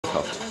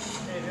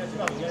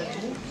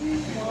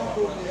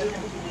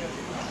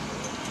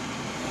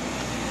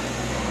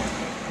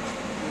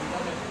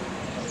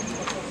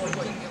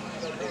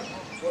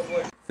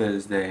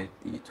Thursday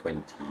the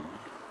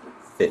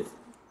 25th.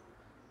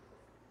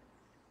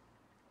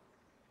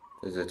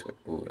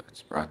 Oh,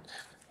 that's right.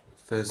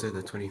 Thursday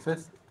the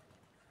 25th.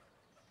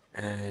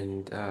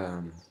 And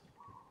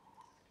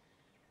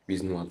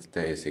reason why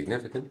today is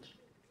significant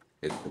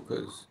is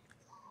because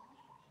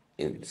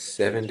in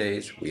 7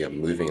 days we are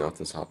moving out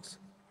this house.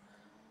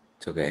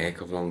 Took a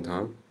heck of a long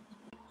time.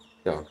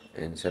 Yeah,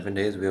 in 7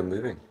 days we are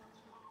moving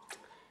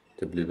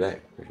to Blue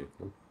Bay.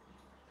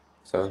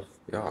 So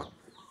yeah,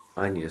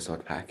 I need to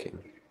start packing.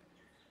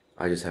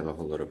 I just have a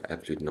whole lot of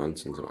absolute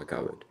nonsense in my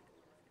cupboard.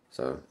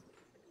 So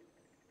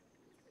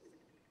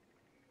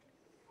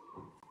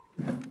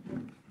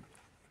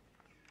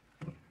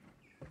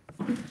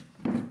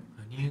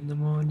honey in the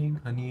morning,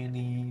 honey in the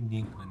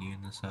evening, honey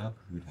in the summer.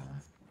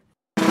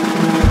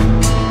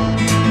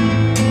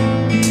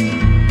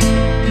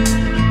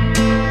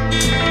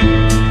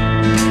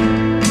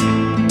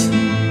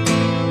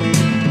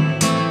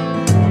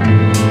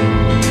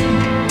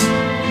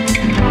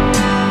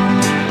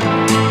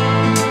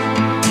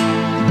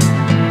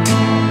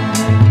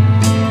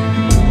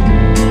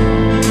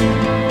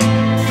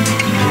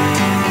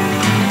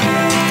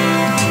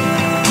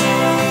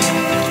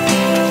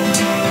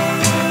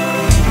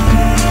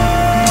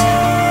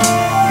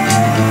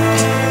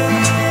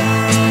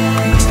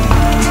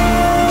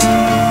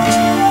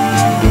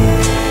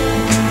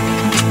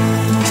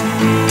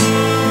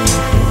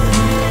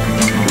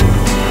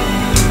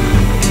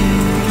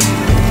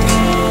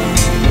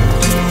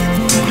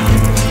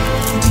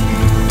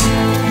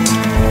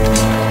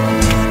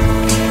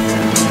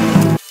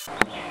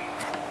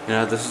 You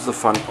know, this is the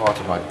fun part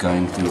about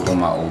going through all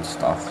my old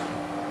stuff.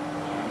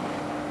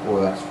 Oh,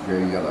 that's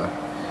very yellow.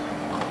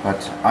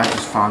 But I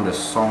just found a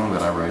song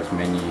that I wrote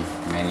many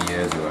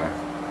years ago.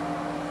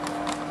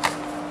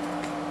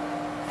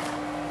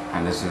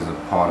 And this is a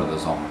part of the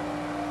song.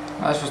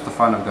 That's just the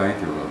fun of going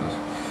through all of this.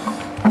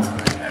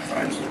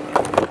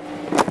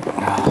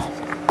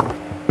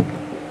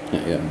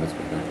 Yeah, that's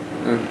better.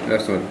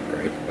 That's not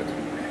great, but...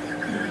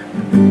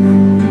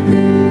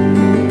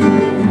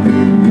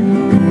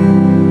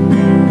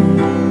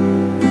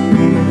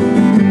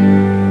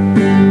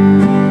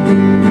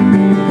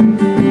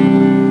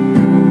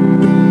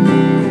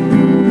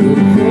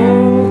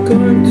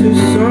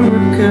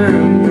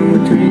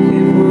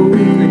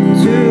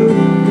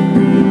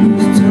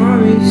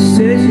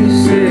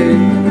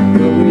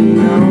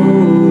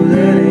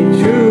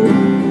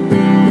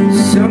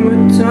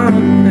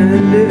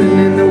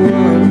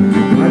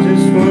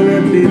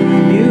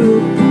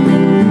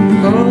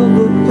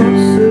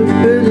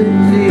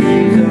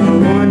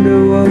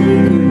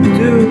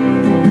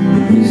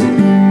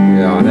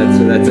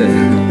 That's it.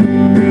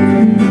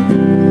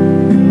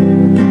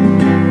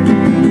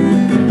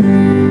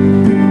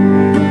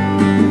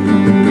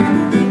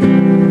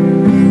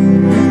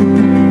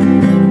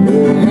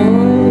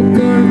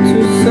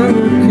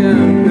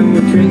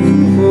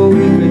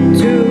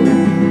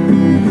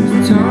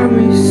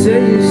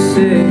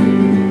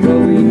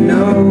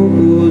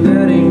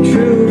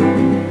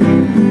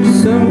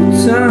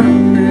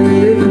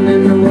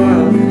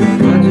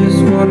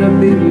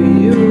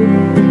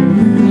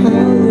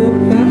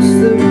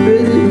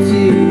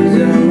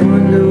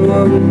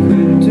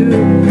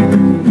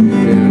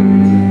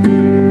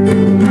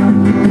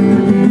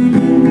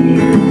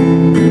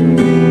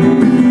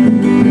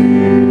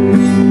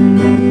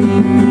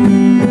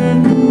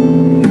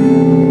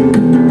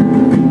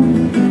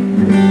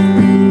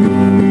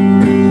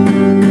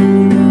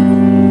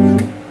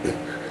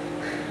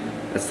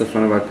 That's the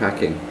fun about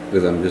packing,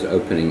 because I'm just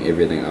opening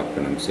everything up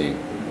and I'm seeing.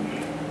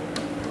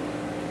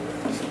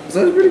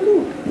 So that's pretty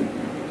cool.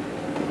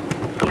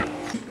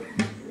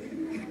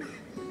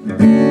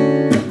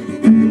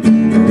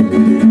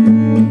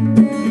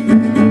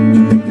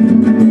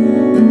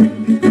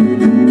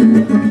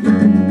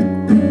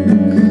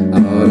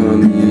 Out on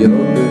the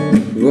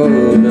open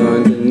road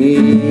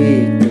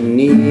underneath the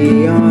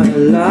neon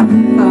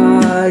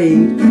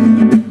light,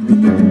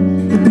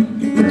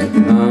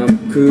 I'm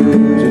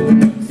cruising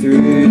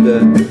through the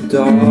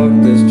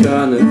darkness,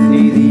 trying to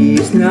flee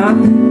these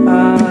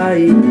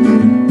nights.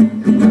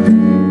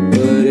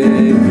 But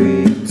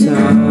every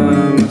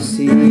time I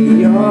see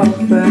your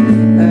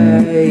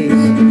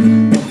face,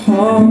 my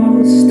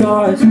heart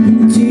starts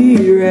to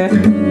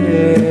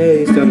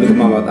race. Don't look at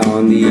my mouth.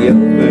 On the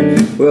open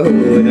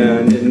road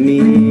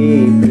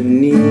underneath the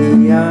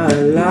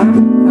neon light,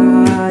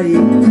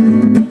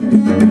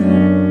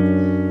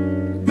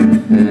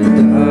 and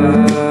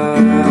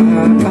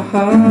I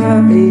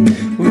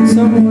want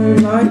someone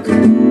like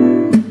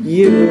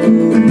you,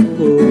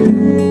 and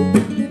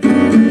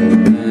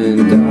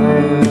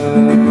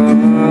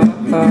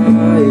I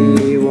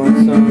want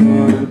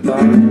someone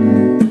like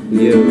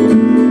you.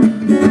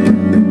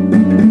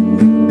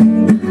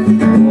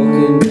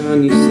 Walking down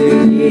these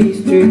city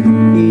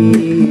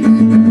streets,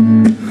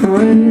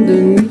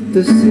 underneath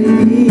the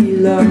city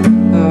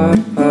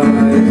lights,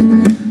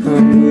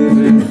 I'm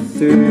moving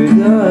through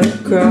the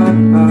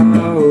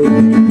crowd,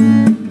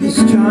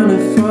 just trying to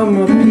find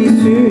my peace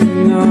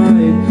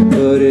tonight.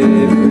 But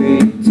every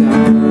time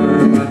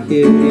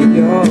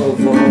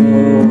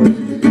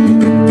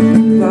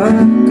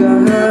like I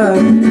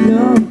have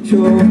no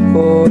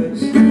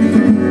choice.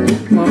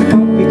 My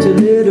heart beats a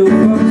little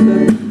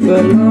faster,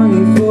 but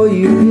longing for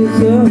you is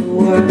a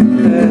way.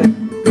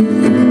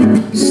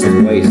 It's a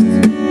waste.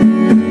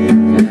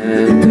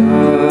 And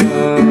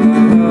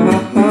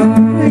I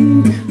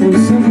want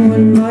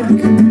someone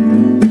like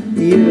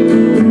you.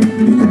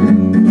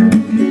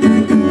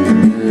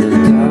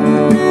 And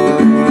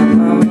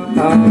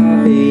I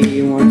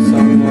want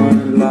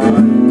someone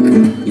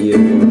like you.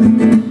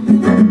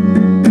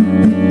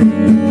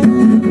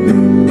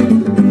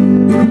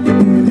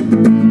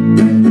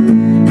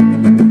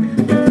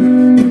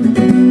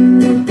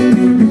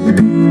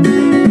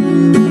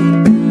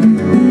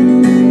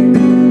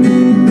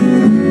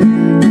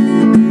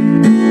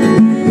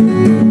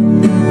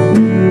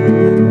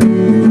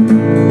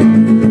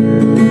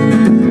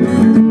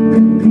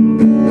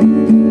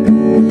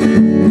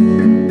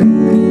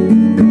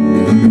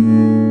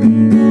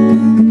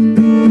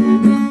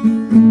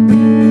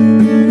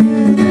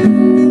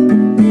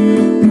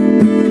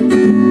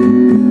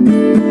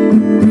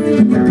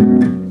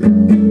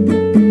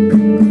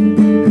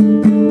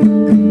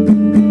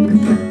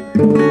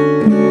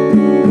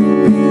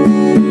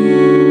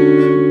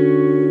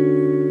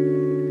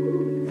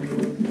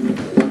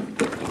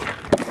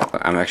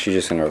 I'm actually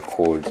just going to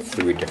record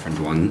 3 different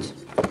ones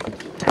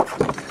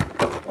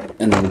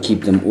and then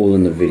keep them all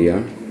in the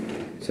video.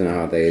 So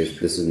nowadays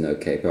this is no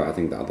caper. I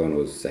think the other one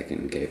was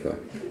second caper.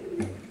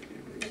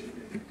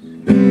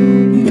 I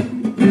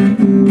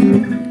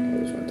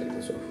just want to take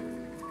this off.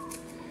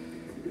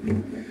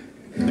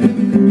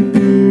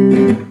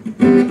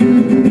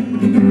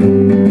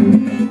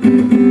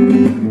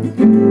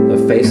 The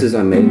faces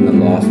I made in the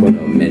last one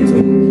are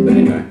mental, but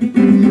anyway.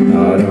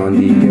 Out on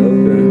the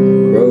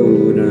open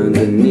road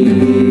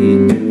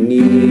underneath the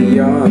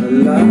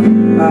neon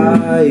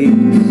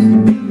lights.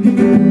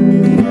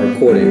 My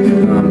recording,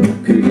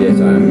 yes,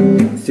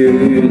 I'm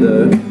through the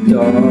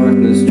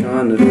darkness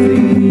trying to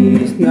flee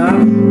these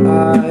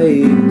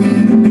nights.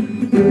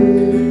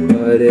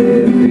 But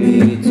every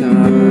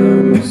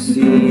time I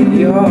see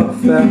your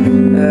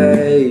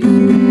face,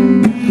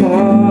 my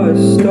heart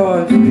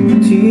starts to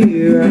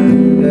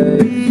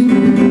race.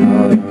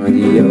 Out on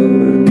the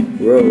open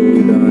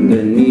road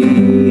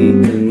underneath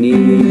the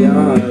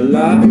neon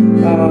light.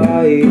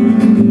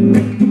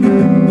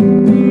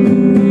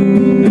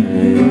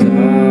 And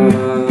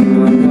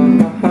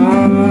I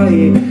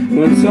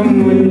want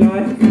someone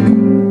like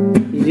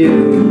you.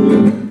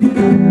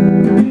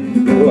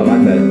 Oh, I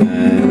like that.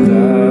 And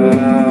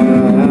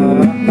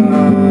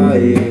I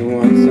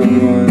want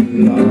someone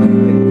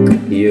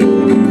like you.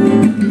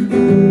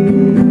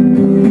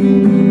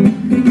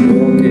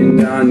 Walking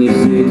down these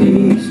city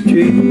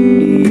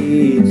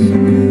streets,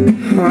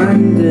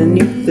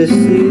 underneath the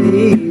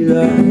city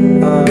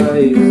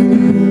lights,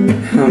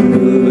 I'm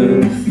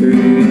moving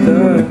through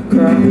the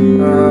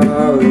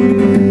crowd,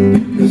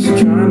 just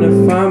trying to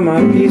find my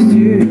peace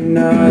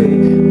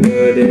tonight.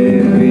 But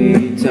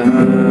every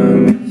time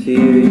I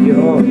hear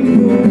your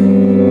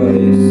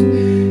voice,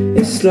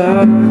 it's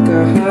like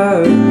I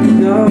have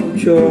no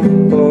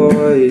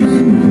choice.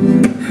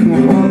 My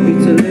heart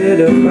beats a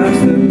little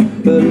faster,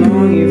 but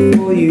longing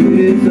for you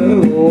is a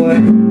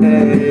way.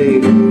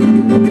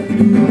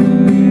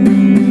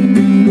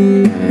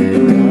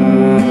 And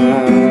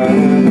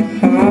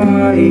I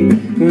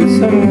want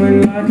someone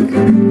like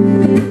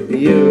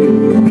you.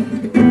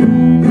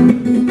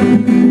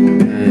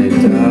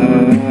 And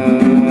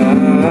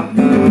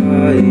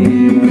I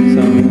want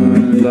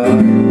someone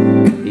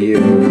like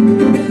you.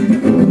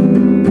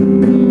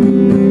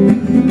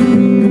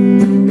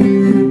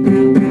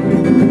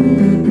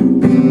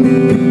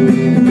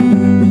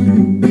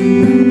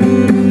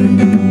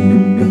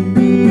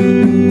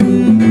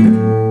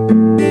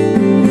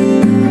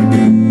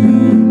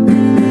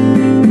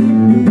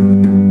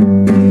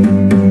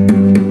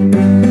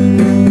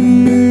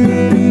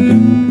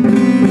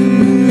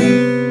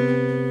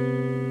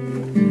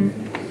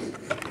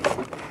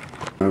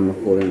 I'm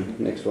recording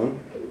next one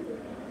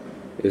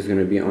is going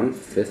to be on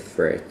 5th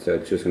fret, so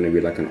it's just going to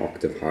be like an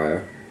octave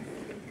higher.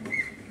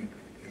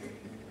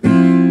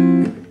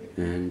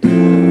 And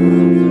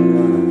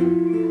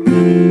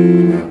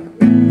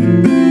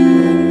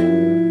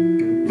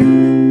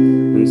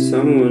when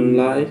someone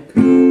like,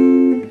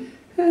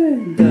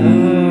 and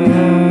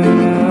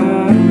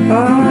I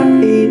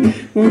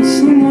want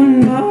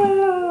someone like,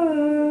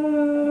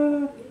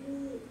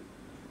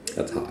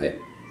 that's high.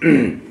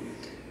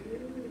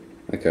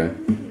 Okay.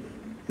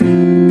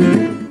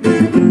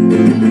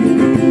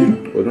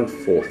 Well, not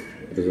 4th.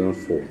 It is not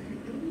 4th.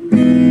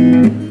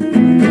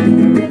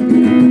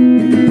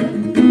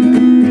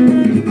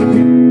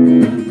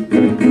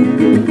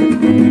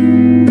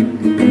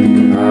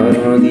 Out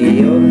on the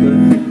open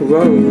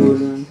road.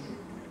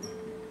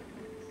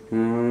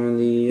 On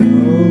the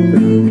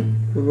open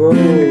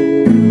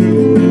road.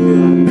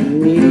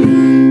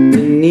 Underneath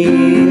the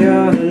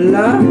neon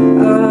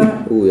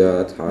light. Oh yeah,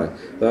 that's high.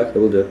 That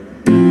will do.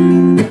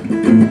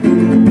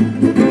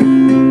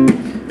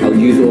 I'll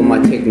use all my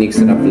techniques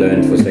that I've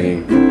learned for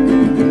singing.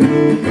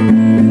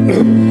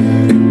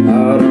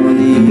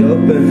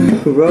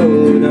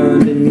 road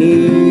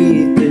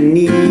underneath the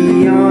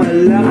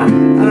neon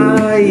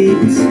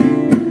lights.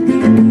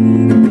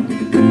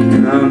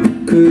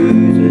 I'm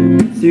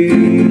cruising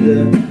through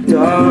the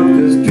dark,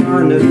 just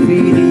trying to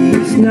feed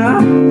these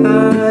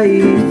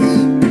nights.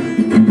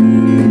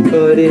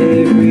 But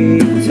every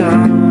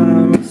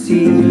time I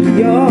see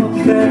your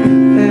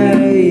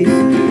face,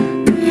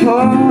 my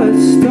heart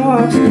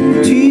starts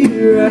to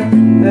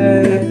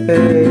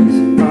race.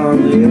 On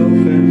the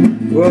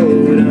open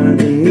road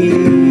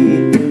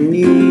underneath the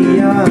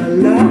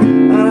neon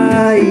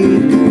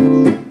lights.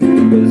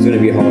 But it's gonna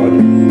be hard.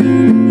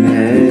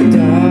 And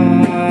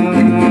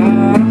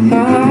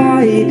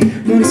I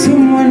want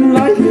someone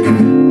like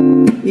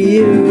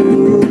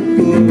you.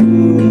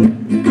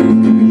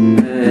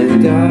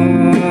 And I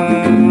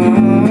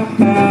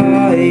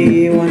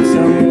want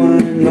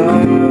someone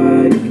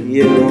like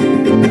you.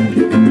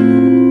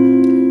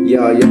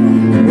 Yeah,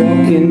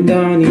 walking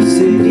down these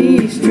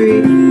city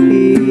streets,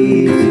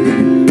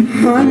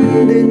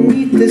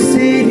 underneath the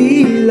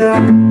city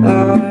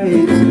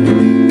lights.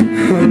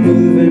 I'm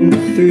moving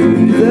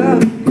through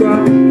the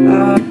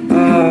crowd,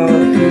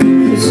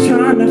 just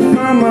trying to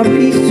find my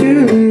peace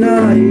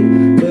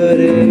tonight. But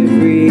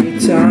every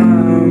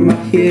time I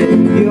hear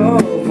your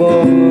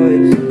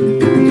voice,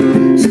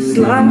 it's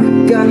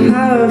like I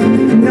have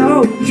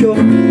no choice.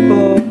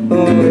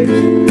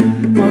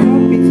 My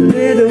heart beats a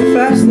little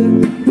faster,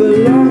 but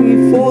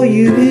longing for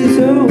you is a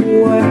waste.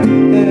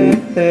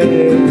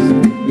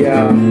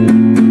 Yeah.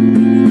 And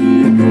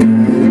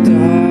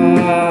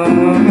I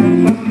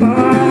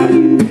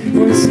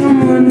want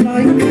someone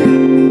like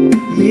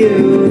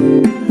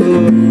you.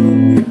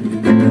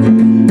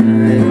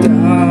 And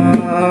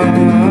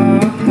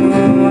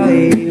I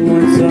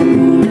want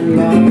someone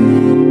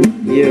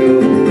like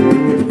you.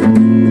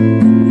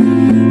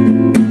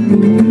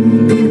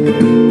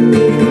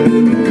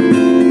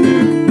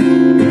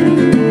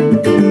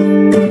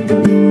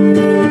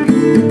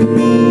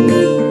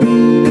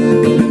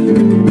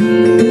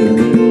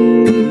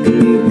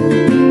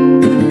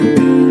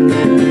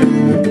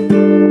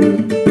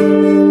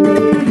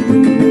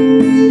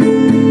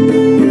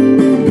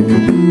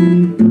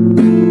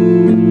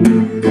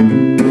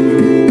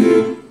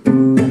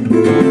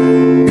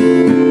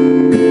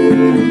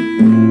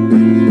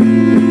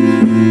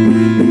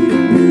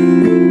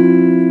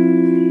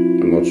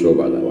 Sure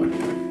about that one.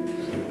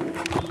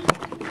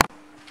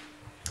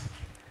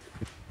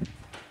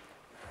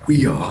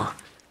 We are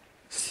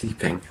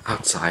sleeping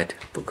outside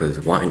because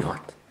why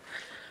not?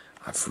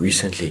 I've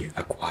recently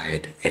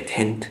acquired a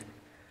tent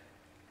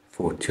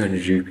for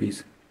 200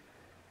 rupees,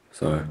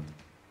 so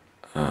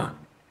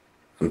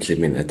I'm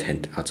sleeping in a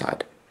tent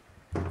outside.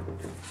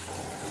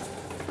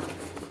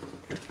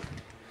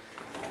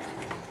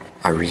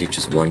 I really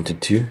just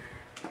wanted to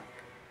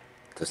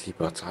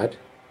sleep outside,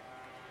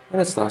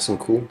 and it's nice and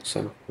cool,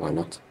 so why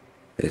not?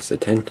 There's the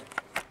tent.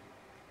 I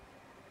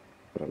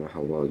don't know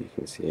how well you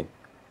can see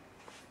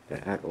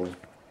that at all,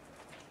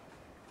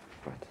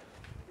 but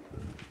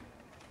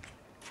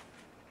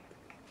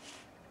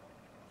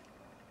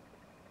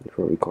you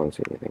probably can't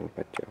see anything,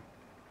 but yeah.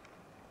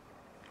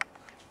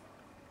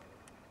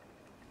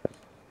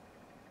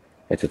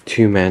 It's a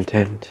 2-man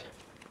tent,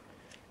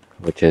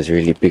 which is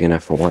really big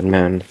enough for 1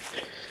 man.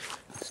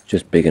 It's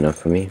just big enough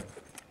for me.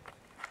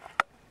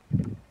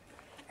 And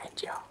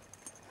yeah.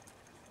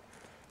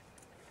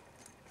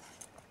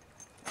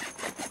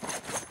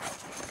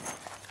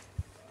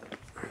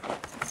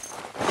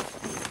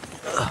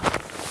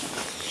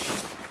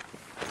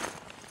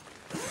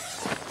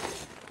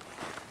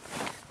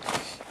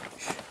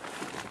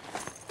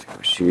 Take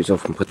my shoes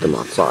off and put them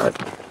outside.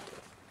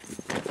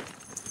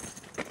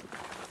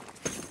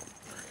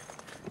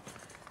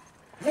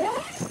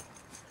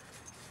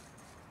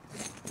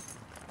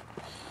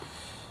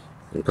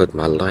 And put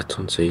my light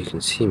on so you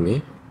can see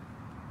me.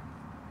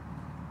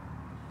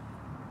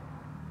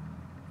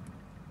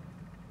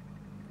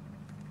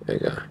 There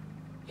you go.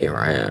 Here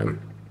I am.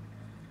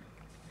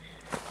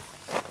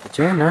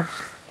 Jenna.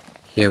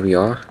 Here we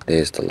are.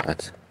 There's the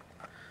light.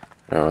 I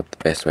don't know what the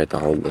best way to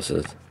hold this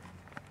is.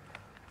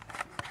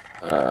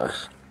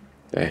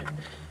 There.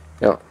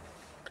 Yeah.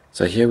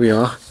 So here we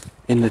are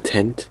in the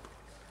tent.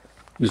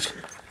 It's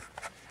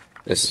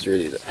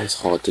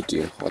hard to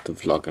do, hard to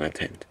vlog in a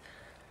tent.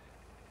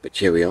 But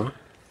here we are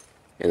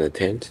in the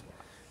tent.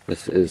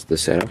 This is the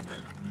setup.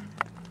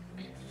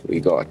 We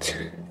got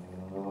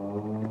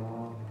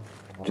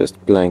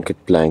just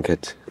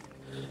blanket.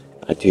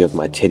 I do have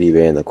my teddy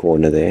bear in the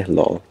corner there,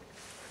 lol,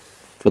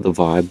 for the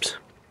vibes.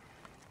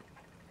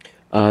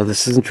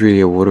 This isn't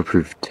really a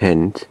waterproof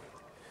tent.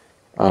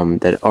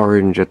 That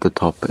orange at the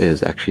top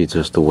is actually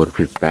just a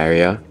waterproof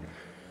barrier.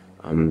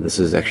 This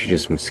is actually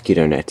just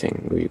mosquito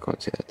netting. Oh, you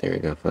can't see that. There we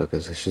go,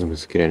 focus. It's just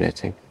mosquito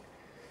netting.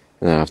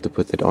 And then I have to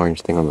put that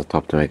orange thing on the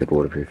top to make it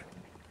waterproof.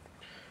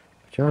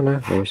 But yeah, no,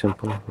 very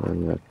simple.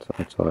 And that's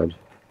outside.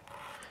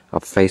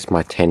 I've faced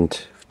my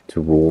tent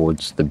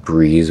towards the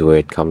breeze where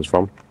it comes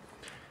from.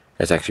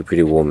 It's actually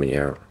pretty warm in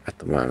here at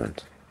the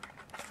moment.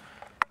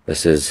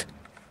 This is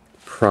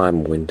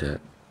prime winter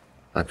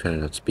I'm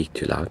trying not to speak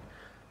too loud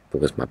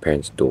because my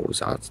parents' door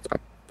is up.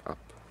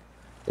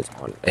 It's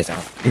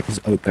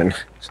open.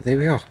 So there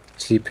we are,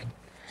 sleeping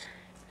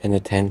in the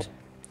tent.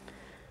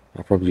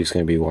 I'm probably just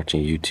going to be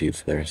watching YouTube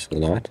for the rest of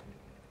the night.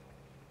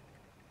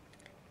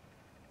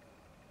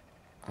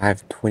 I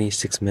have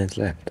 26 minutes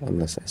left on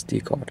this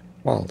SD card.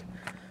 Wild.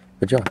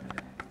 Good job.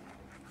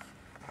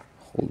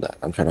 Hold that.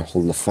 I'm trying to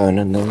hold the phone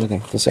and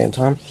everything at the same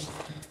time.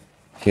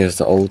 Here's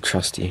the old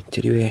trusty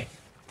teddy bear.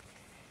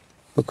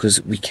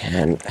 Because we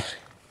can.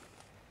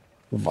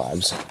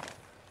 Vibes.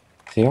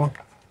 So yeah.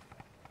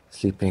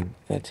 Sleeping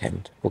in a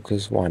tent.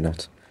 Because why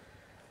not?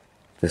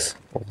 This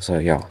also,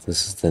 yeah,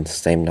 this is the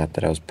same night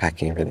that I was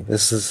packing everything.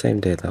 This is the same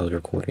day that I was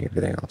recording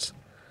everything else.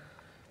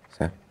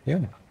 So,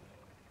 yeah.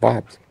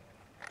 Vibes.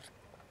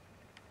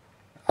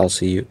 I'll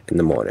see you in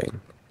the morning.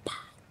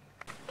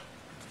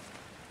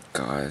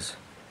 Guys,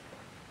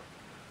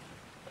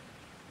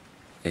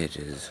 it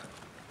is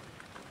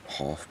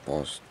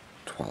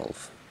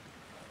 12:30.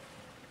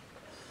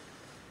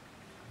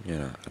 You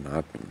know, and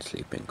I've been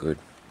sleeping good.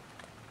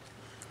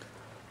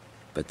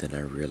 But then I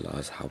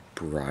realized how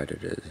bright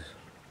it is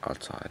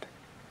outside.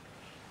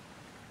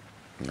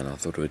 And I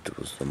thought it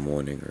was the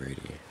morning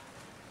already.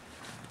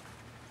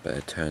 But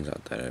it turns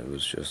out that it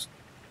was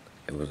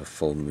a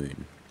full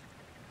moon.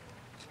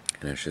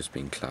 And it's just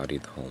been cloudy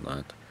the whole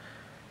night.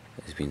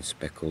 There's been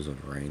speckles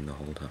of rain the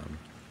whole time.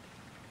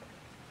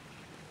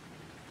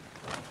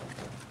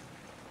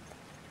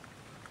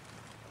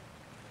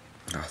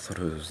 I thought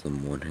it was the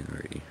morning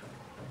already.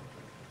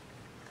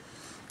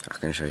 I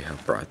can show you how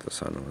bright the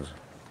sun was.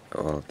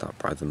 Or how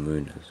bright the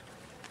moon is.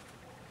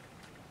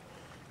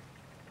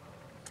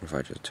 If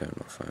I just turn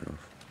my phone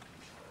off.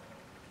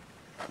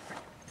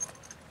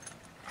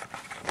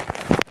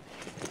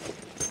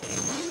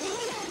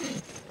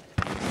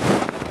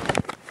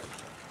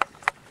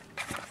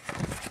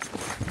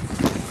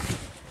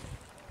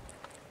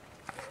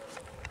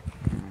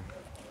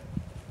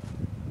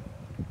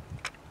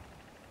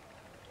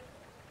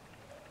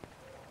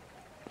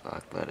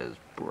 Like that is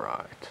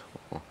bright.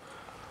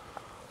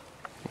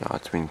 Yeah,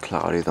 it's been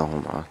cloudy the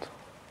whole night.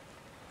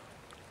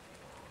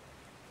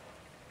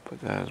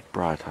 But that is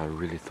bright. I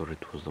really thought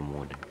it was the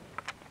morning.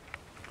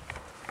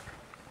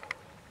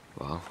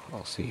 Well,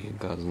 I'll see you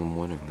guys in the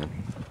morning then.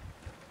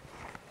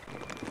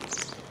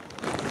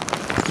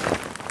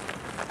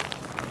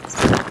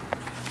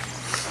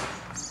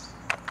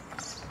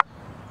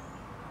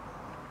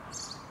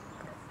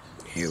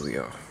 Here we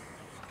are.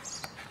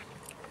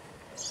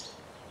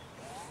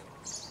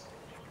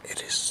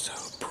 It is so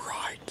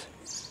bright.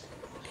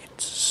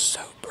 It's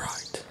so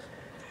bright.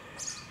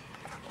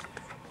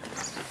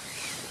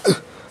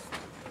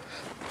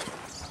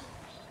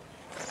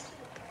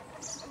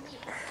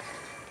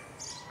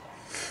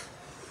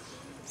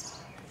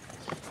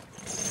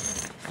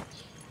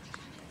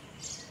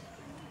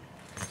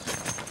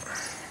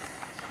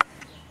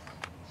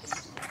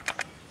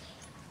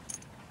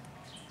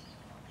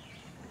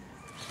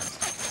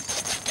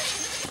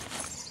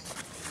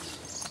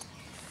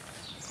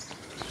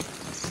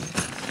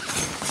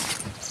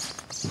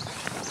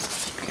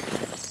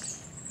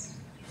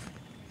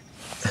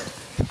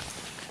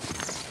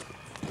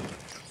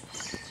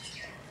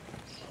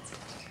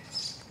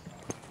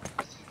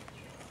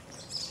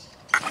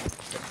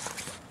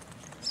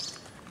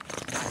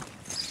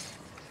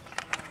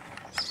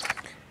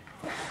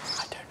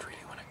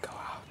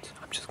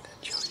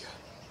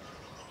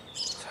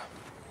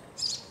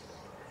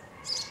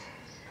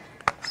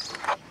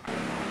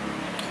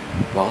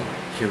 Well,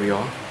 here we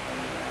are.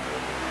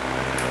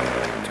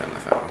 Turn the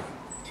phone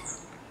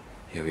off.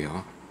 Here we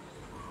are.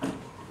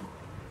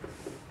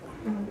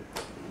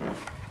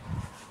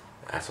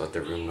 That's what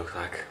the room looks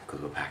like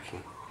because we're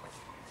packing.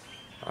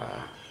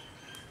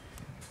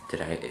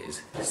 Today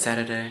is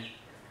Saturday.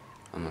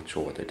 I'm not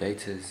sure what the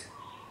date is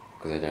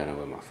because I don't know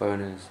where my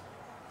phone is.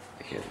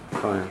 Here's my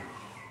phone.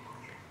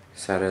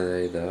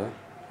 Saturday the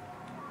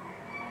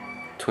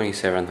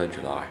 27th of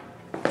July.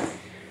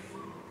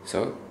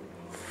 So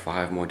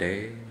 5 more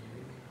days.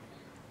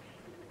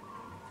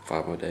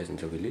 5 more days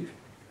until we leave.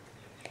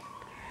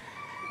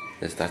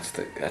 That's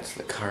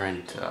the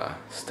current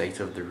state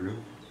of the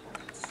room.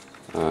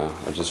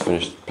 I just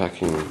finished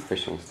packing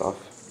fishing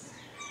stuff.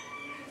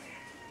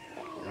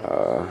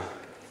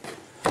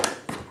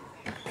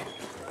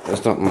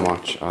 There's not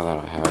much that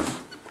I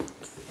have,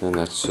 and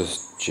that's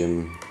just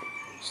gym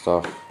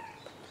stuff.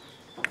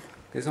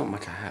 There's not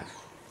much I have.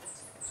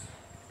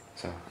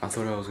 So I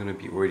thought I was gonna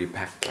be already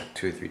packed like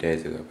 2 or 3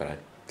 days ago, but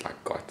I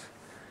got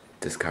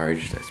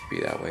discouraged. Let's be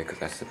that way, because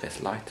that's the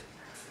best light.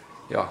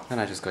 Yeah, then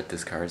I just got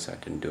discouraged, so I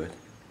didn't do it.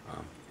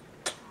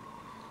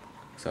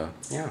 So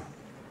yeah.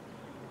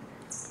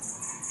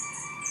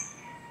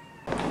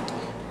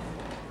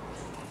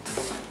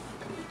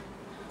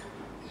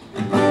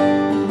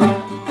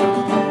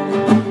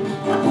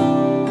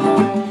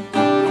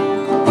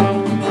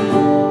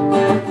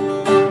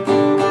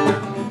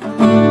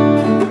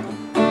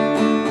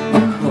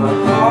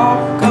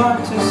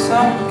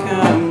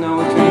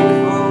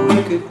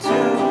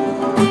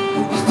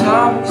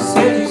 Time you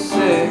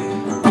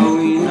said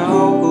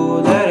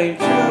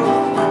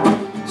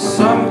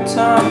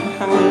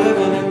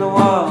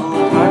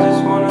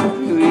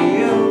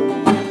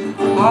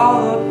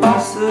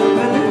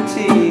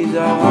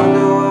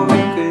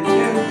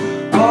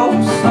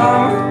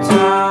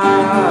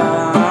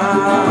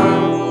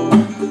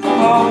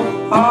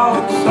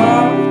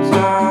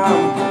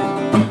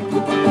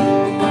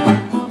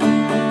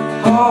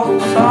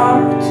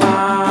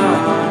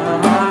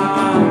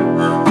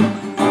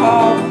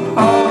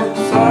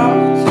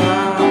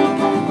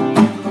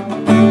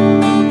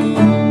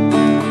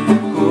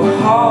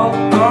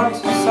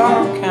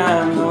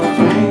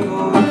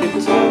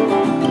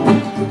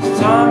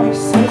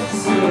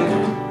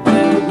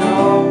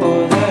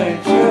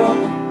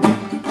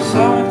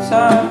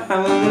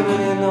and we're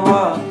living in the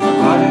wild. I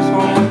just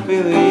wanna be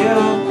with you.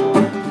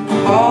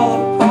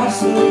 All the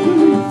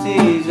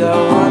possibilities, I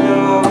wonder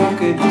what we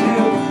could do.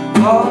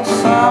 All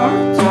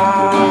summertime,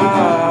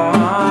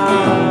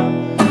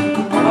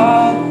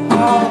 all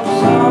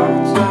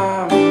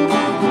summertime,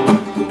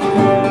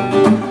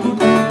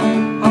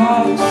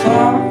 all summertime, all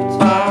summertime.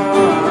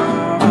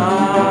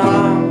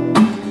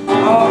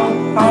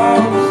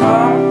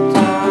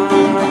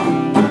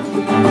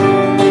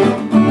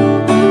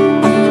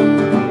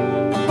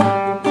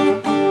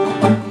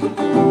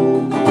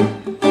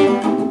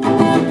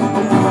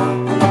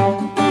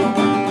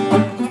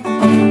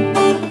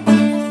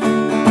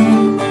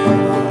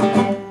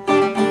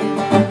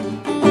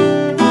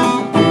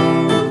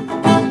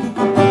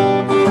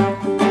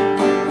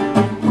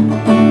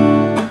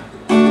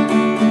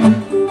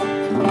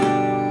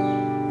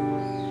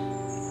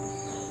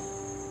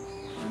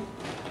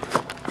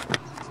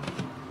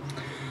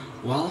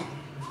 Well,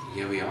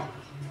 here we are.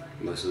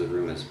 Most of the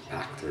room is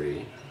packed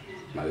already.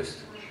 Most.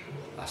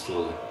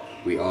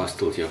 We are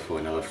still here for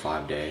another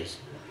 5 days,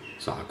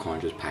 so I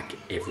can't just pack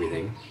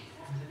everything.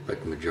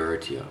 But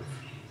majority of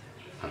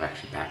I've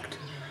actually packed.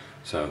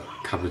 So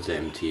cupboards are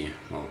empty.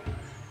 Well,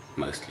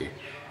 mostly.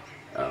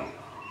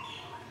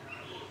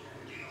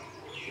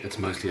 It's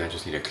mostly I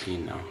just need to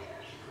clean now.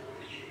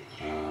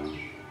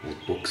 There's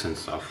books and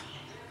stuff.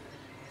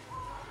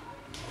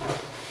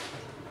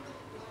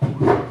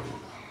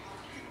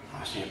 I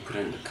just need to put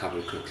it in the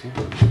cupboard quickly.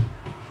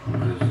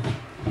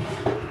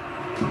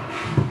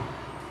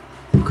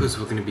 Because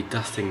we're going to be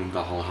dusting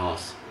the whole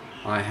house.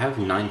 I have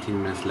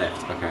 19 minutes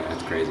left. Okay,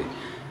 that's crazy.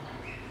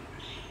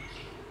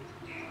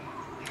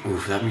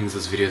 Oof, that means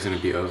this video is going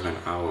to be over an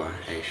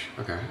hour-ish.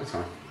 Okay, that's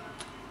fine.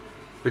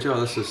 But yeah,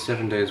 this is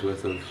 7 days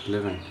worth of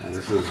living. And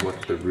this is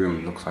what the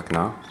room looks like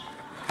now.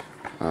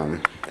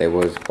 There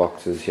was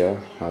boxes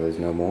here. Now there's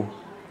no more.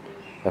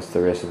 That's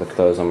the rest of the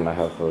clothes I'm going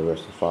to have for the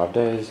rest of 5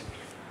 days.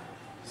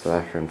 South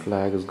African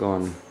flag is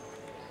gone.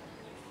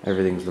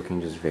 Everything's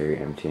looking just very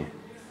empty.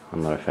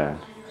 I'm not a fan.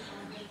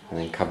 And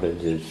then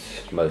cupboard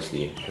is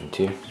mostly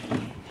empty.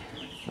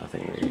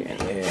 Nothing really in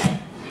there.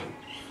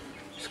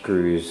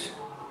 Screws.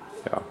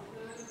 Yeah.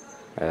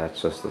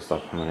 That's just the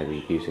stuff I'm going to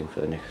be using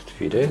for the next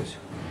few days.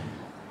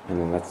 And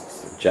then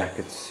that's the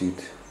jacket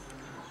suit.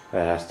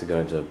 That has to go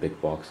into a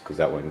big box because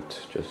that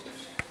won't just...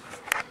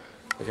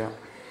 But yeah.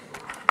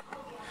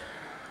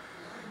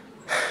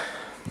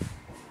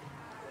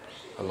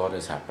 A lot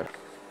has happened.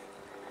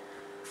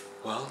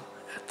 Well,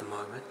 at the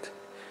moment,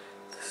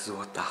 this is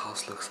what the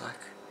house looks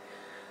like.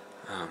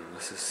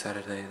 This is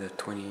Saturday the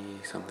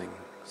 20-something.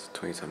 It's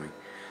 20-something.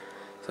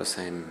 It's the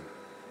same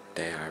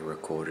day I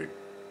recorded.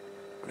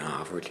 No,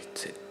 I've already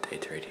said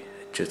date already.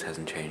 It just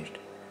hasn't changed.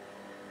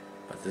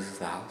 But this is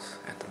the house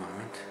at the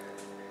moment.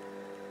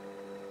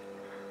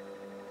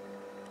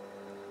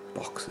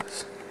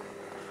 Boxes.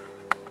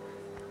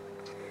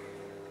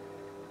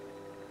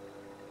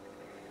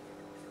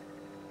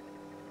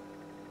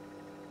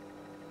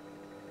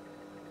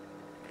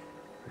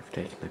 We've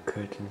taken the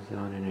curtains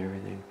down and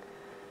everything,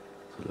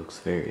 so it looks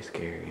very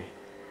scary.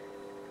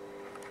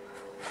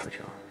 But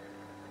yeah.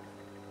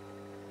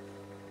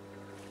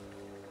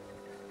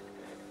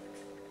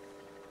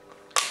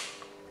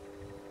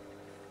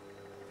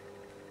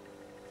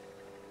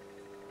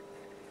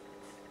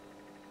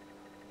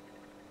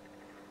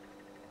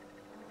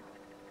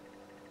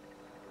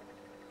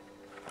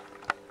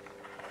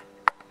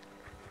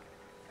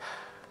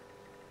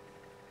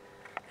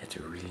 It's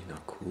really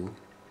not cool,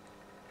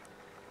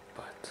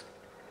 but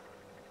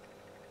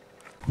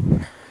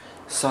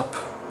sup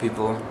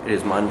people, it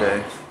is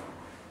Monday.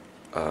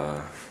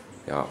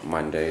 Yeah,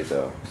 Monday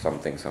the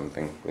something,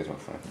 where's my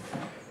phone?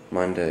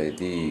 Monday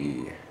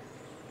the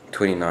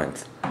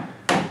 29th.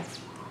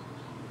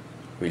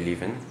 We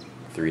leave in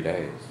 3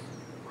 days.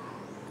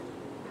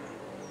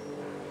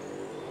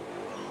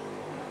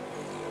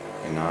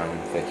 And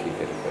 9:30,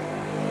 35.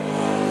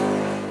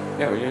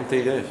 Yeah, we're in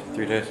 3 days.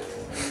 3 days.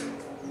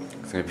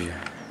 It's gonna be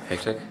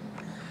hectic.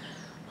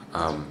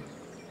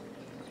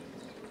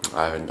 I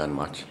haven't done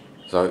much.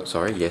 So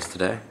sorry,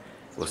 yesterday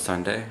was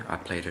Sunday. I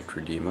played at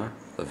Redeemer.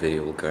 The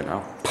video will go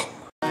now.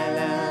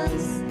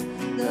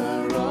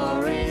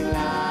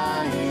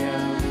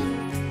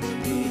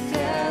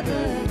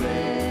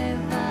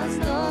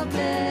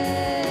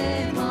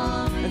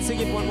 And sing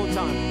it one more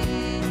time.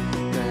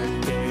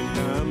 And in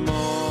the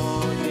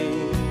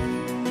morning,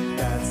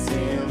 that's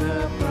still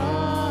the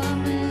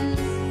promise.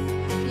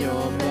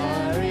 Your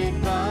very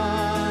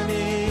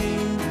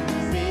burning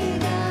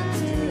began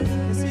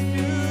to see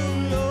you,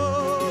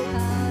 Lord.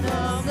 Out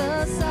of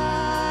the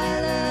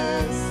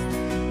silence,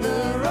 the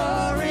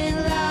roaring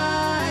lion.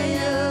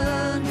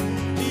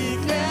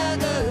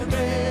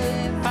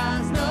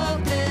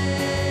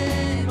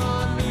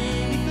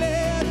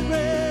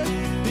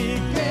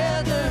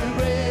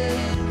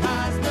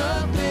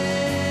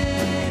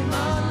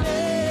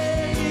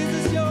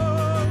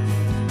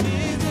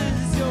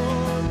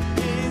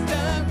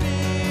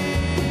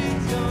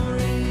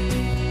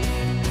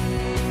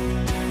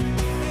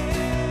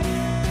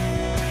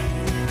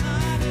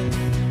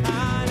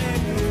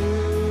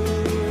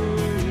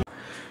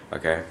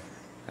 okay,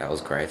 that was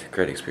great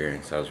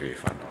experience, that was really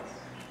fun.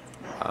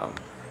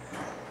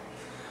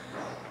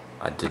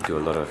 I did do a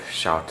lot of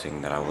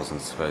shouting that I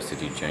wasn't supposed to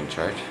do during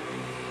church.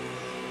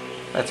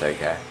 That's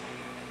okay.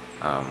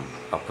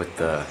 I'll put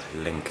the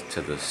link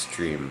to the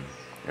stream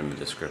in the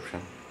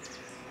description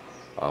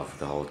of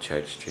the whole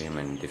church stream,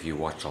 and if you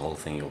watch the whole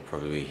thing you'll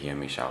probably hear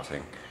me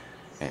shouting.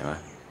 Anyway.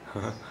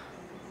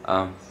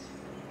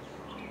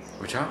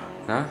 Which are?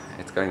 No?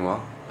 It's going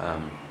well.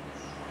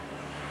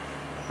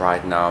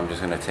 Right now I'm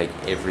just going to take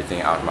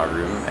everything out of my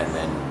room and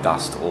then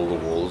dust all the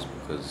walls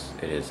because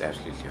it is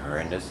absolutely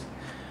horrendous.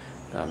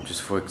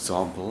 Just for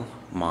example,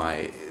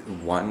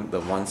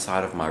 the one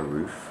side of my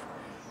roof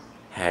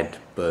had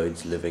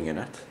birds living in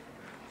it.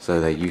 So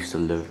they used to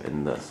live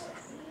in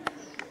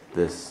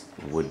this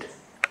wood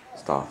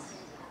stuff.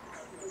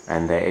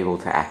 And they're able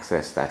to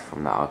access that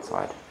from the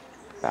outside.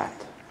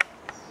 That.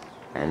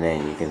 And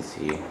then you can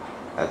see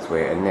that's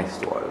where a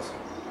nest was.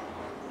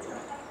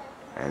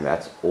 And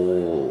that's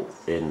all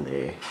in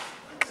there.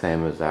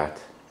 Same as that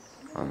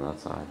on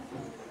that side.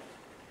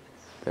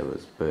 There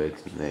was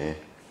birds in there.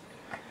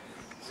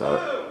 So,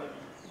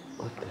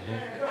 what the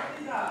heck?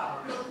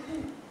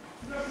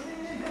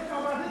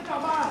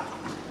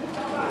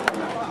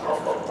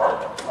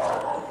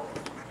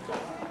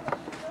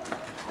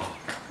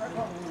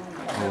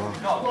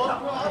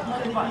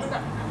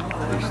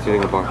 Oh, he's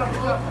stealing a bar.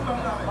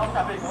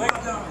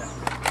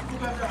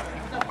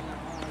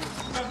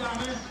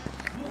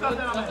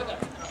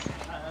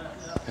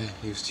 Hey,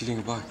 he was stealing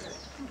a bike.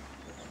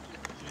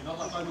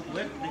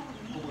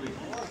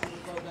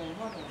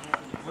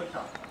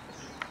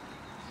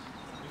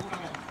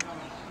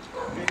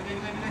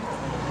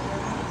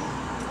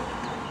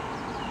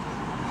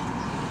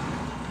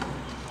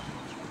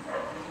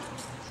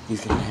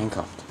 He's getting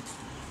handcuffed.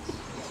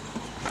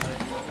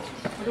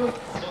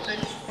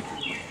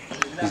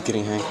 He's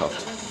getting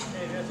handcuffed.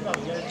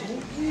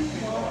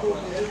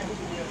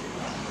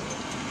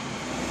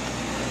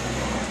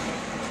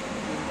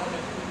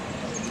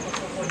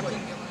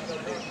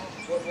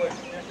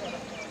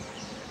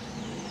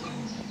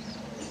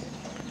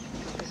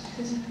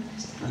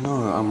 No,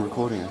 I'm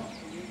recording it.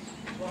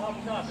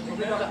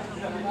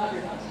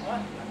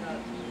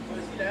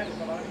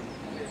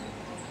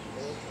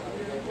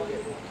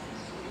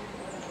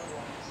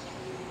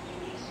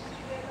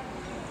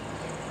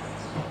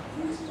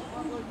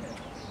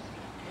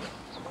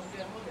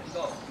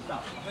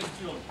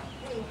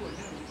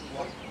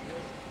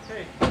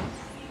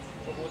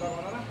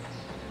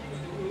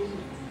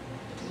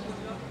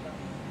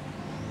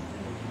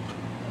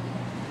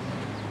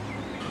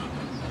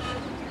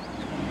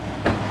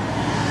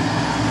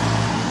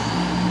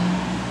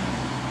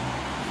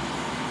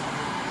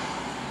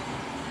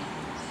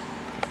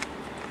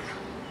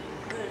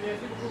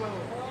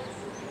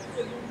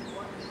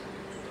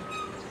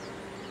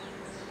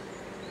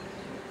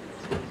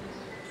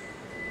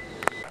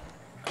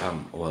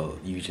 Well,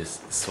 you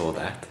just saw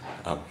that.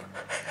 I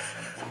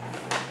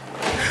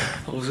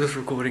was just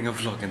recording a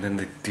vlog and then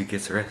the dude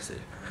gets arrested.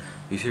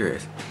 Are you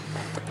serious?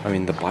 I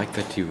mean, the bike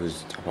that he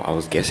was... Well, I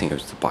was guessing it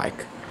was the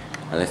bike.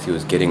 Unless he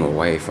was getting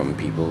away from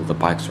people. The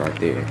bike's right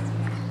there.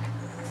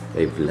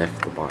 They've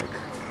left the bike.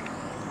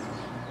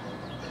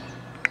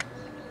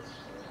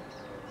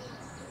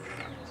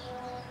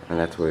 And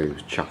that's where he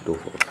was chucked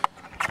off of.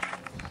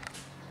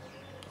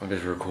 I'm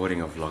just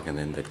recording a vlog and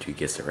then the dude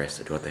gets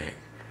arrested. What the heck?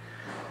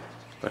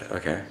 But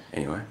okay,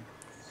 anyway,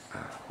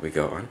 we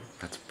go on.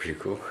 That's pretty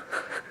cool.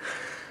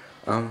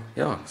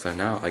 Yeah, so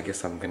now I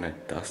guess I'm gonna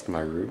dust my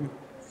room.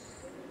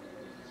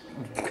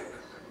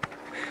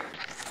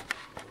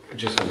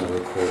 Just gonna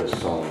record a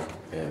song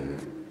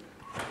in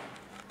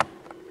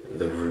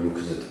the room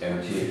because it's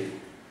empty.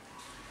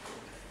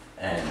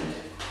 And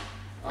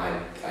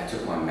I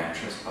took my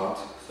mattress out,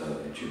 so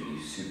it should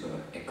be super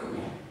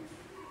echoey.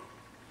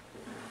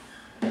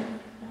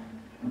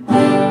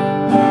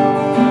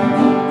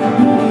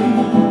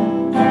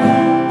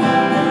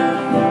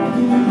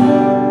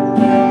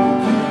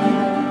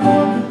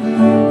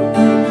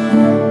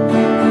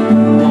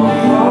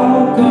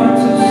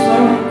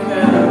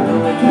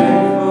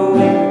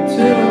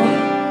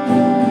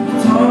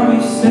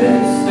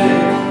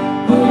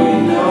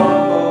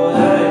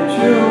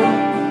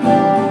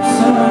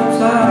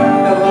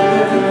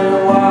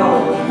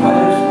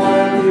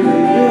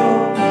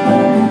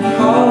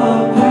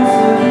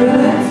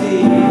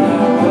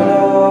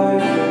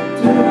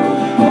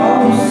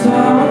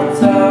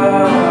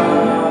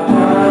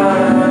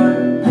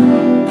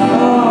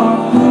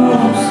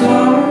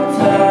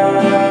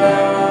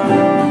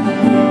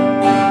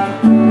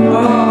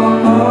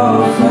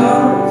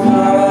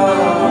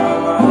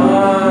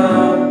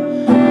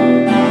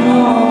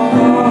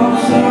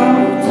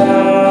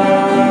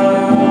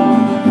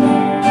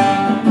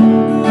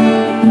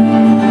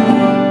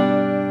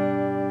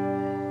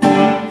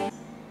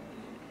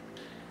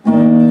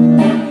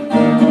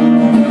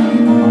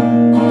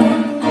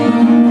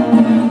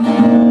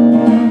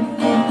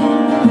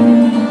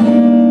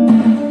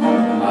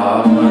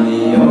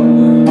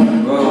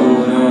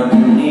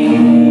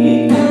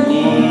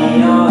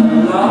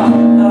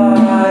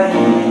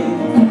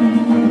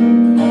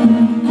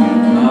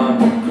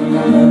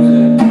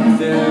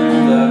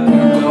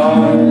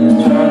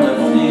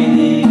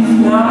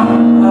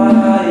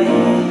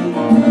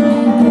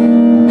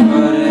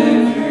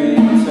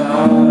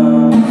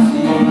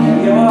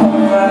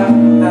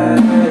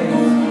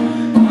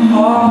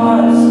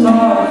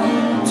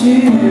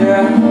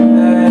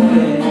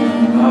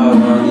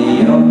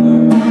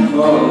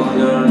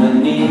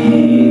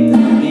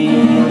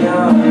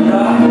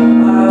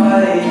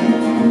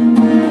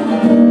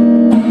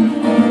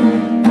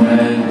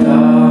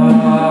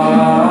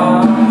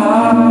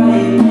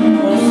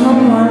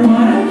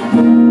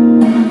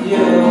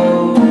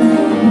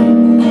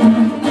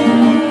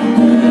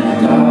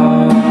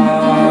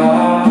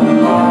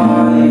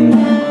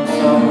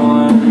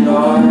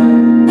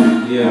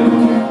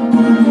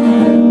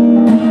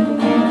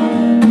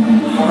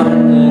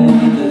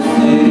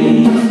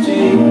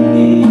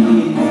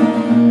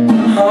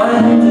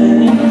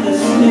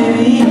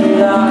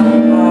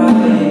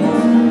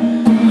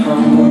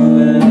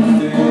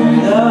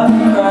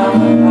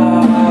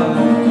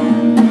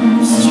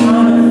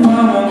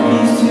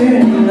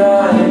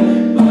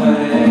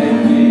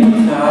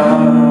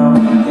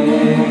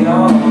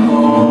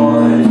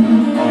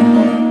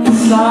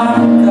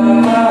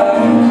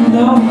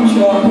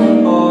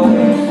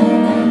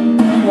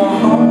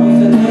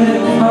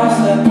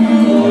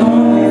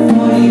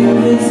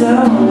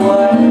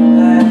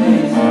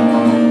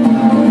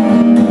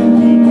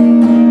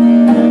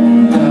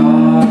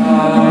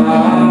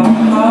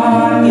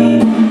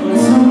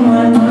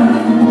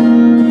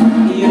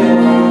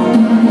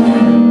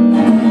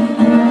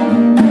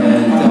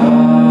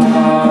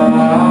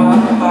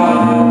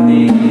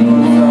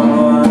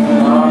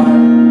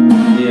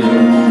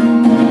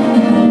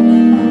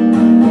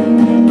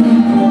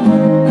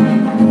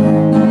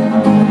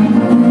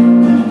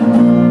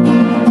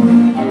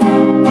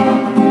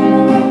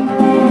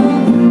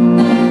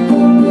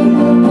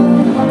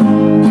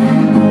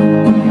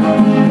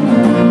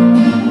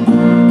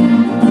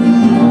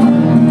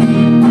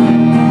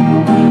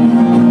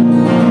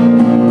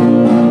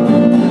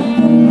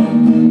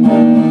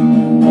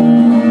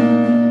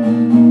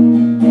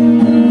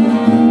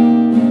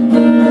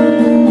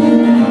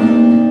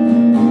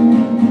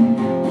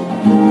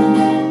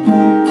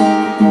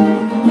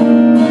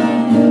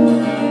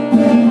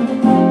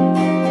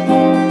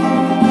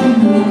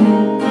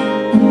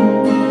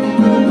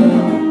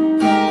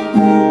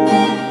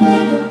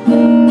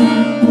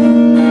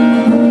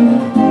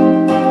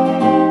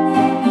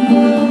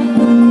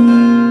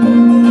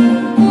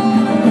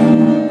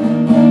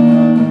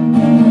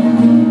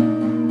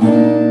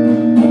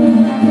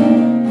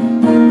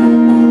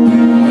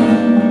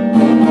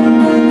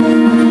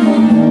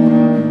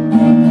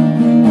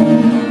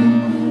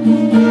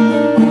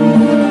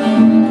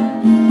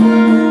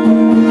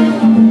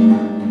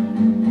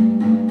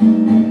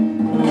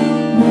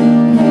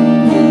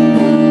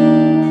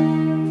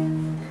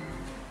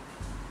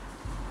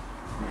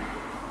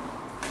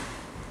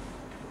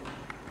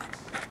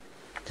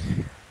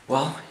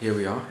 Well, here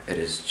we are. It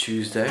is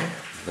Tuesday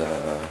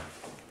the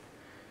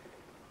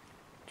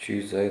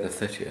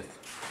 30th,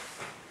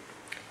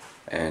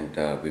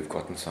 and we've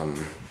gotten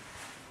some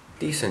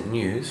decent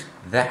news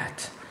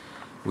that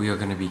we are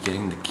going to be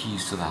getting the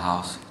keys to the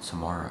house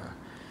tomorrow.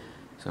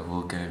 So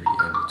we're going to be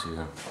able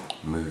to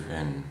move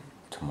in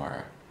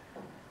tomorrow.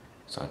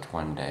 So it's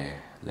one day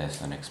less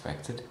than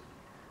expected,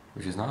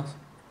 which is nice.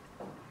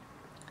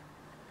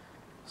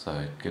 So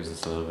it gives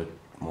us a little bit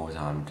more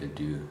time to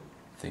do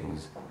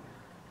things.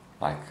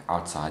 Like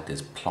outside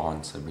there's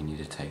plants that we need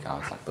to take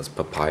out, like this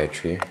papaya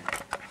tree.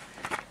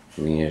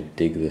 We need to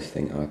dig this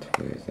thing out.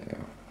 Where is that?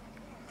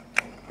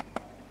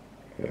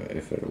 Yeah,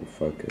 if it will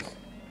focus.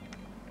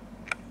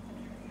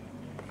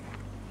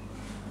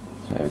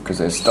 Because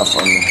there's stuff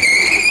on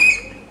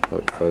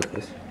the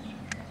focus.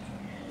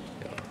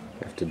 Yeah,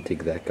 I have to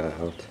dig that guy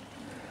out.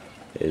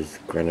 There's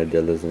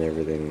granadillas and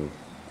everything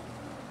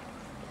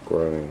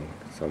growing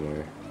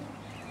somewhere.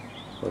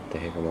 What the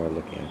heck am I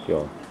looking at?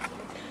 Yeah.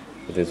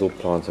 But there's all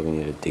plants that we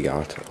need to dig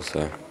out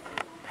also.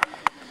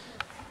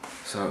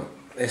 So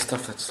there's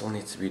stuff that still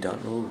needs to be done.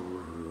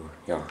 Ooh,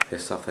 yeah,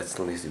 there's stuff that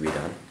still needs to be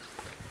done.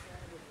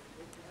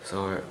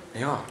 So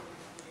yeah,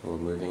 we're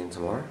moving in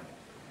tomorrow.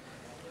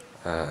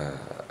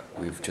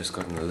 We've just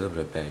gotten a little bit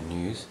of bad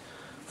news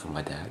from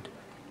my dad.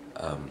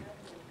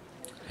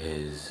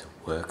 His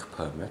work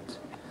permit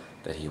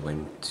that he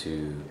went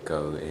to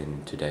go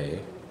in today,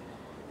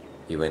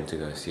 he went to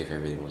go see if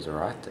everything was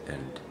alright,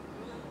 and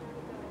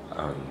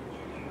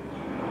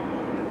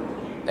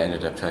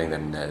ended up telling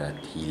them that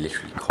he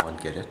literally can't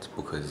get it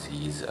because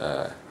he's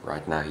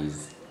right now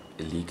he's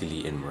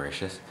illegally in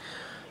Mauritius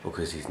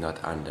because he's not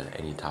under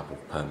any type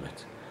of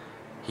permit.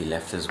 He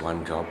left his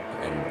one job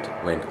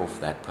and went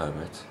off that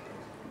permit,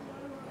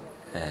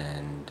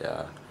 and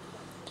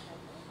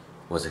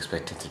was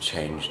expecting to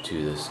change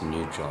to this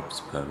new jobs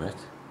permit,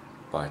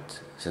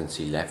 but since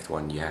he left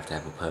one, you have to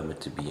have a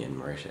permit to be in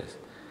Mauritius.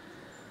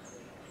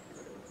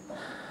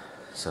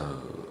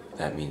 So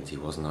that means he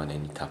wasn't on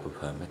any type of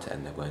permit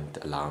and they won't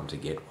allow him to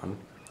get one.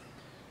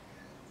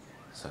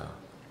 So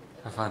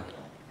have fun.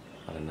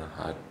 I don't know,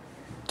 I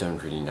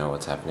don't really know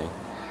what's happening.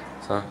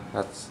 So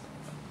that's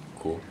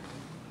cool.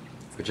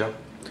 Good job.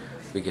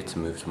 We get to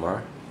move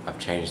tomorrow. I've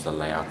changed the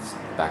layouts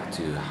back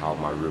to how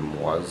my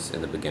room was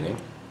in the beginning.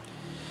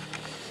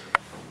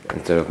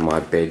 Instead of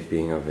my bed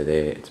being over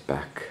there, it's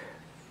back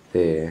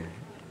there.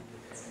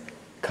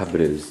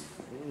 Cupboard is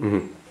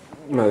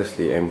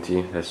mostly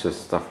empty. That's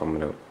just stuff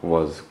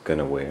was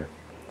gonna wear.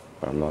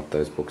 But I'm not.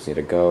 Those books need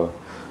to go.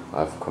 I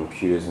have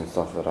computers and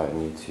stuff that I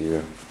need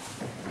to.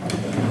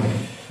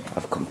 I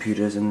have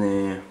computers in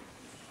there.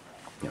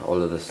 Yeah,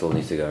 all of this still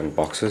needs to go in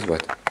boxes,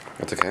 but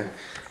that's okay.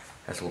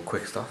 That's all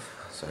quick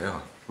stuff. So yeah,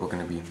 we're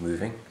gonna be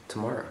moving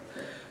tomorrow.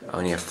 I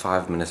only have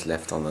 5 minutes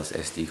left on this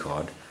SD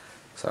card,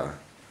 so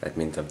that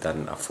means I've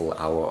done a full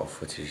hour of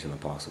footage in the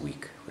past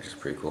week, which is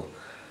pretty cool.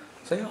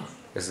 So yeah,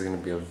 this is gonna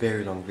be a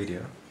very long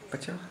video,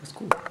 but yeah, it's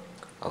cool.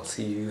 I'll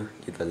see you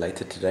either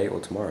later today or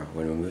tomorrow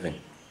when we're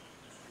moving.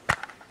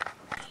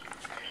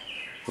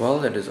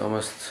 Well, it is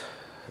almost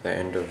the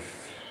end of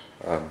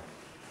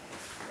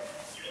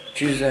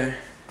Tuesday,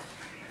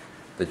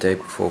 the day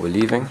before we're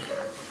leaving.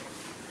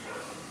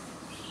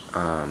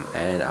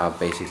 And I've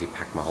basically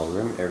packed my whole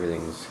room.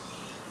 Everything's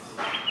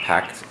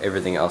packed.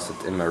 Everything else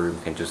that's in my room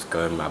can just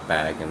go in my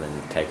bag and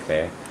then take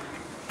there.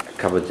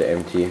 Cupboards are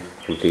empty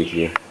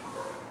completely.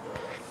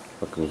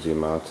 I can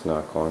zoom out. No,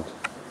 I can't.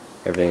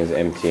 Everything is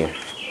empty.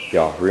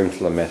 Yeah, room's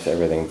still a mess,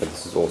 everything, but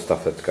this is all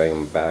stuff that's going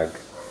in my bag.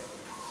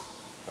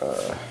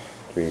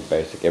 Really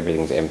basic.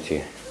 Everything's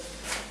empty.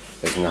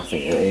 There's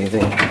nothing in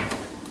anything.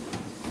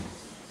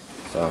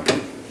 So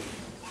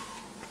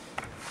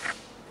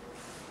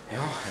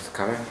yeah, it's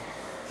coming.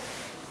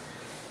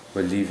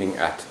 We're leaving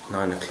at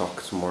 9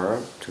 o'clock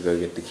tomorrow to go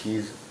get the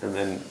keys, and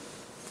then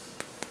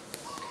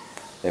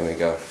we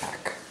go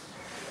back.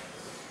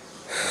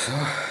 So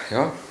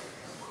yeah,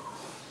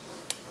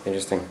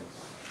 interesting.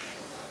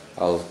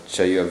 I'll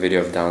show you a video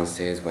of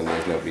downstairs when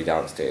there's nobody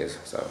downstairs,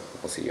 so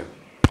I'll see you.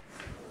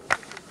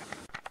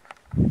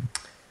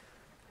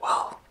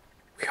 Well,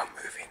 we are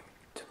moving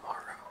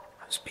tomorrow.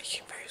 I'm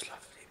speaking very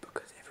softly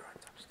because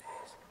everyone's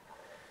upstairs.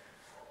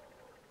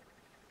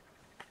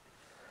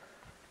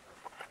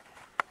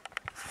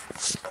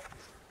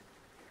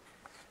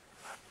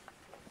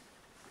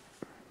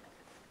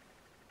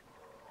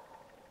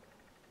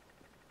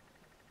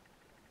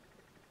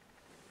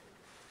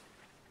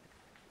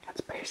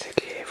 That's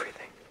basically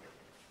everything.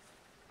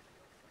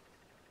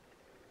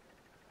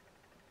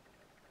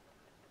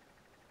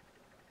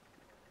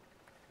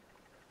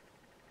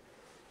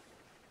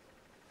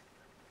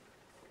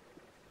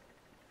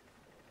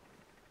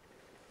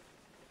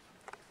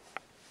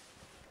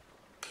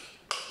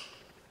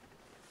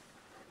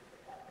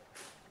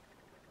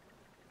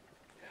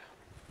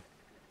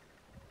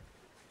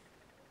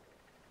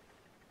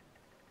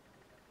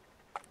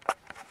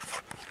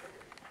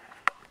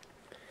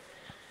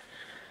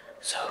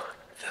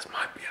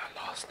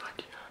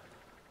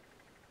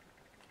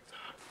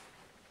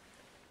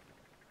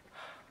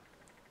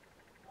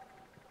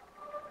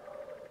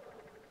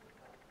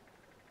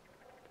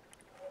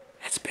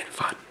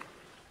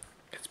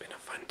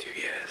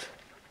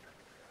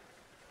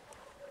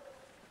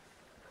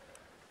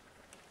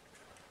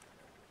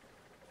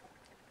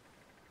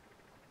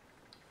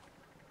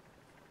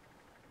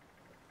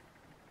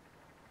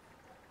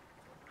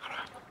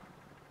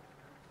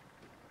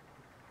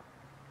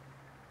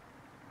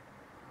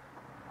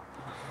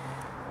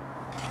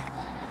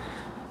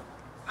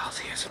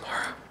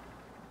 tomorrow.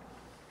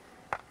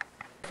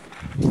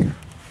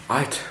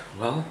 Right,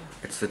 well,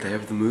 it's the day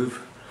of the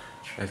move.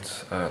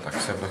 It's like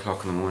 7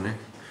 o'clock in the morning.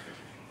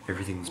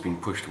 Everything's been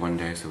pushed one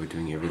day, so we're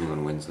doing everything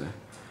on Wednesday.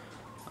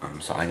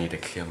 So I need to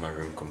clear my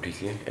room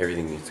completely.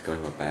 Everything needs to go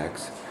in my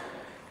bags.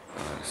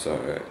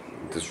 So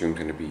this room's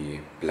gonna be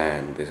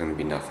bland. There's gonna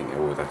be nothing.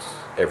 Oh, that's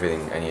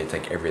everything. I need to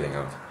take everything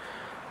out.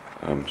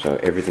 So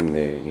everything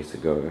there needs to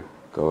go.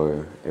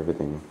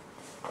 Everything.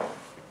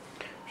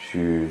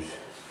 Shoes.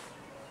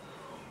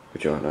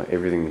 Vagina.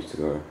 Everything needs to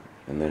go.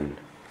 And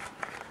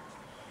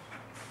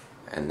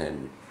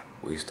then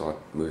we start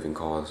moving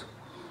cars.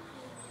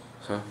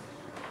 So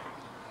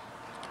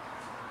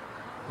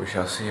we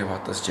shall see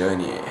about this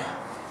journey.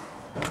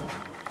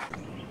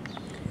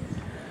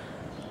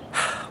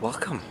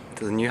 Welcome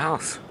to the new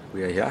house.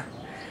 We are here.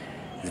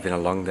 It's been a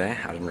long day.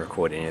 I didn't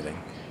record anything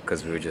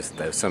because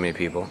there were so many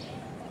people.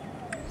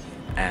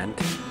 And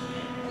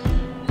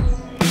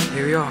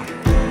here we are.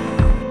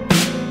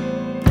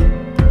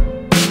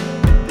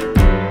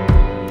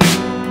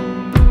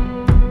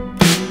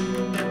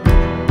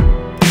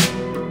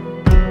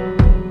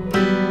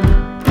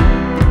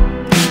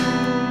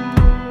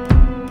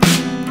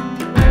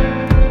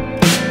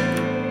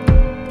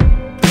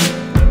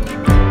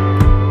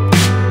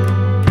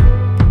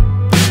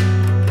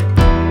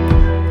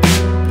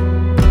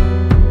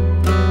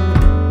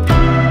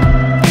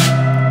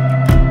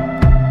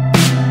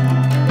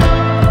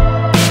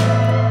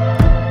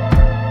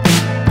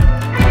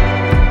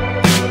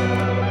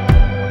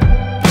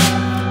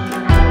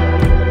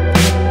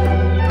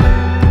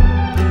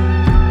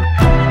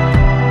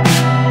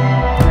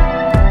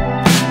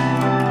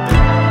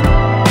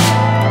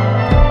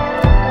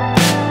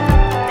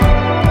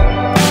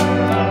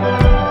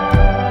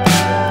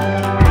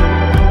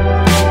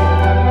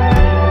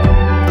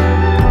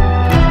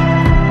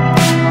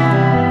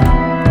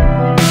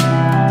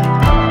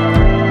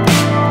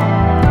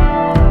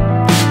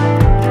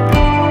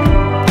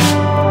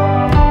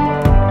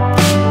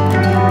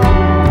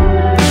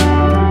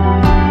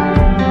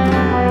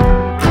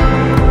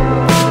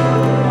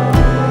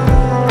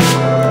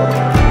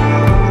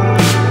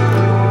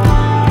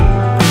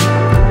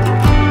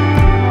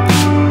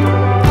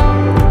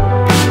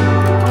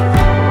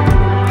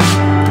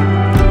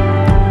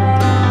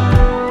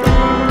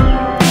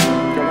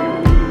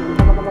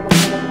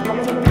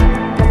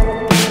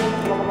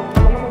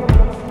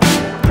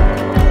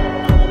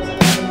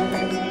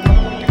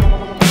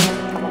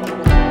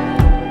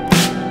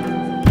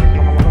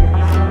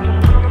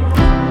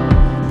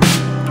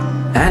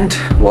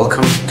 And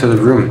welcome to the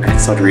room.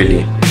 It's not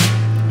really,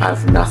 I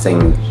have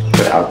nothing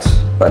put out,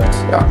 but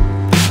yeah.